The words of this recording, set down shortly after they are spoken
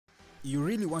you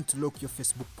really want to lock your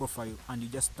Facebook profile, and you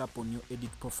just tap on your edit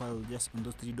profile just on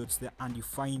those three dots there, and you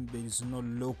find there is no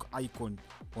lock icon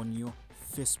on your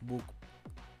Facebook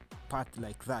part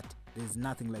like that. There's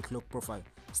nothing like lock profile.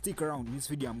 Stick around. In this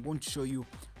video I'm going to show you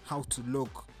how to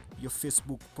lock your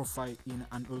Facebook profile in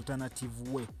an alternative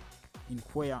way,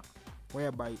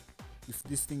 whereby if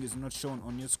this thing is not shown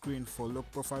on your screen for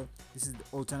lock profile, this is the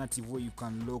alternative way you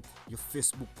can lock your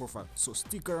Facebook profile. So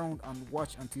stick around and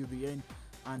watch until the end,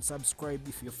 and subscribe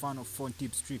if you're a fan of phone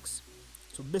tips, tricks.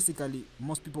 So basically,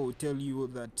 most people will tell you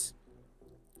that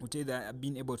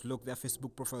being able to lock their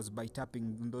Facebook profiles by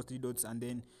tapping on those three dots and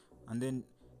then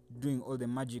doing all the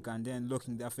magic and then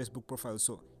locking their Facebook profile.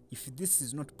 So if this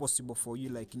is not possible for you,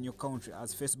 like in your country,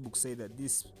 as Facebook say that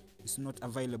this is not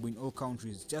available in all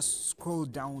countries, just scroll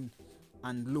down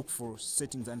and look for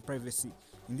settings and privacy.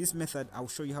 In this method I'll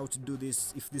show you how to do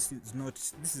this. If this is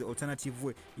the alternative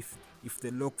way. If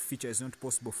the lock feature is not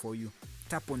possible for you,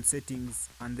 tap on settings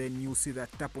and then you'll see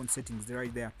that tap on settings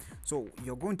right there. So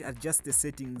you're going to adjust the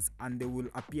settings and they will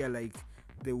appear like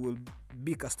they will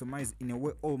be customized in a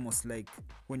way almost like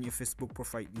when your Facebook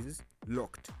profile is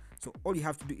locked. So all you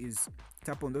have to do is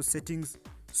tap on those settings,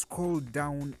 scroll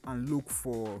down and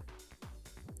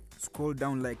scroll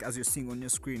down like as you're seeing on your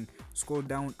screen. Scroll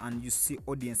down and you see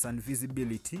audience and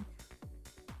visibility.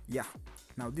 Yeah,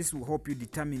 now this will help you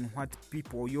determine what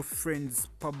people, your friends,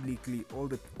 publicly, all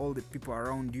the people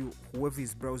around you, whoever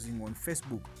is browsing on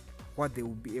Facebook, what they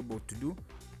will be able to do.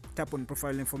 Tap on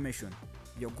profile information.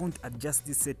 You're going to adjust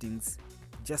these settings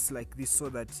just like this so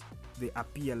that they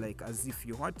appear like as if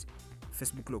you what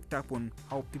Facebook lock. Tap on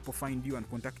how people find you and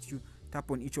contact you. Tap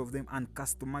on each of them and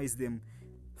customize them.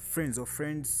 Friends of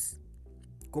friends,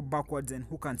 go backwards and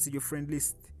who can see your friend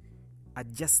list,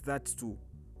 adjust that to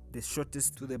the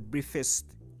shortest to the briefest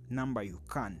number you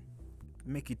can.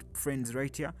 Make it friends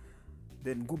right here.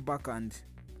 Then go back and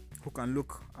who can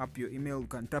look up your email, you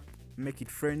can tap make it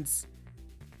friends.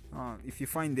 If you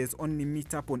find there's only me,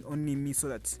 tap on only me so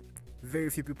that very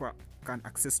few people can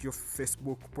access your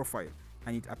Facebook profile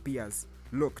and it appears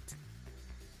locked.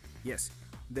 Yes,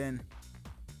 then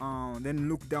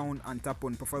look down and tap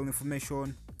on profile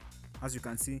information. As you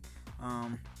can see, I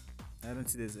don't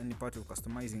see there's any part of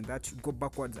customizing that. You go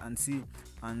backwards and see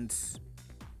and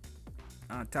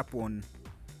tap on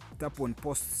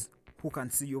posts. Who can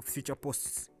see your future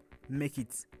posts? Make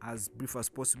it as brief as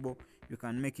possible. You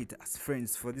can make it as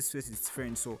friends. For this case it's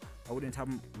friends, so I wouldn't have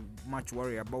much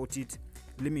worry about it.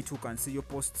 Limit who can see your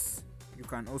posts. You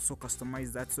can also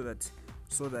customize that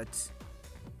so that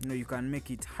you can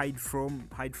make it hide from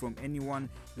anyone.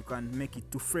 You can make it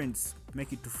to friends.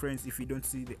 If you don't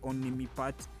see the only me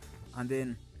part. And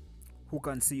then who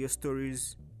can see your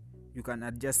stories, you can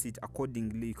adjust it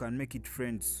accordingly. You can make it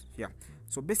friends. Yeah,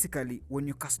 so basically when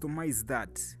you customize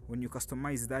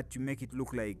that, you make it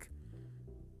look like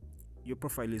your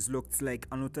profile is locked. It's like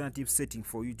an alternative setting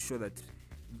for you to show that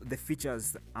the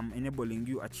features I'm enabling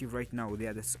you achieve right now, they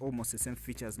are almost the same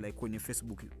features like when your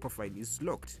Facebook profile is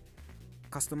locked.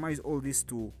 Customize all this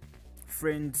to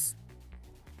friends,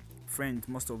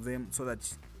 most of them, so that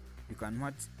you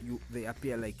can they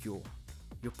appear like your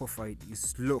profile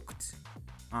is locked.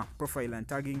 Profile and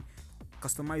tagging.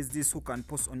 Customize this. Who can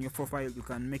post on your profile? You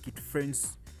can make it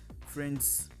friends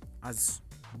as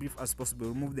brief as possible.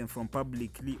 Remove them from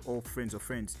publicly or friends of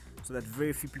friends, so that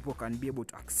very few people can be able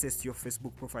to access your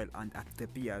Facebook profile and it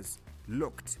appears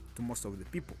locked to most of the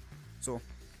people. So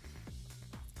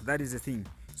that is the thing.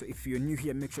 So if you're new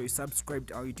here, make sure you subscribe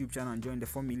to our YouTube channel and join the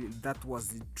family. That was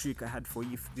the trick I had for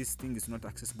you if this thing is not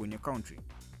accessible in your country.